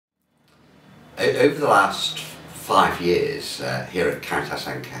Over the last 5 years here at Caritas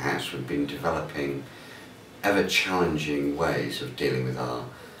Anchor House, we've been developing ever challenging ways of dealing with our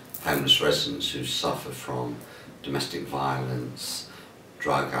homeless residents who suffer from domestic violence,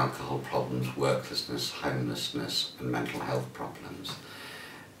 drug, alcohol problems, worklessness, homelessness and mental health problems.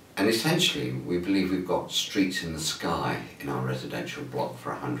 And essentially we believe we've got streets in the sky in our residential block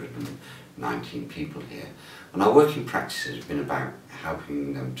for 119 people here. And our working practice has been about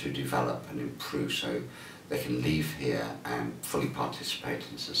helping them to develop and improve so they can leave here and fully participate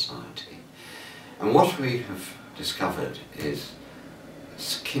in society. And what we have discovered is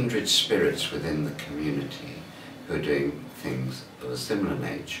kindred spirits within the community who are doing things of a similar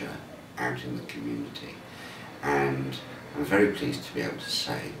nature out in the community. And I'm very pleased to be able to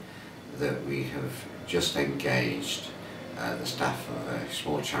say that we have just engaged the staff of a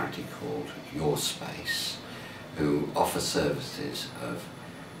small charity called Your Space, who offer services of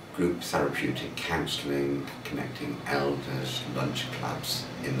group therapeutic counselling, connecting elders, lunch clubs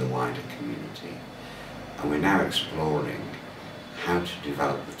in the wider community. And we're now exploring how to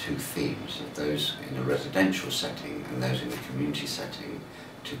develop the two themes of those in a residential setting and those in a community setting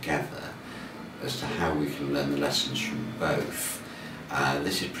together as to how we can learn the lessons from both.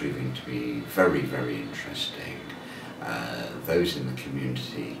 This is proving to be very, very interesting. Those in the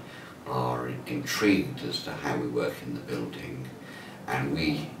community are intrigued as to how we work in the building, and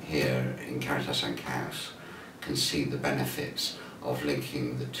we here in Caritas Anchor House can see the benefits of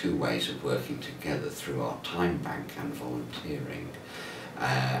linking the two ways of working together through our time bank and volunteering.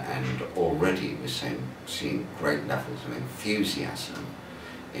 And already we're seeing great levels of enthusiasm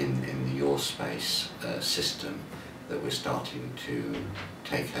in the Your Space system that we're starting to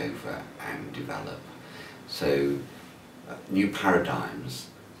take over and develop. So new paradigms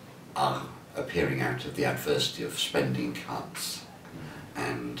are appearing out of the adversity of spending cuts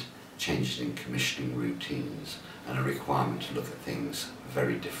and changes in commissioning routines and a requirement to look at things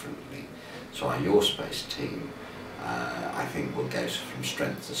very differently. So our Your Space team I think will go from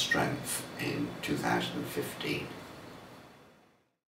strength to strength in 2015.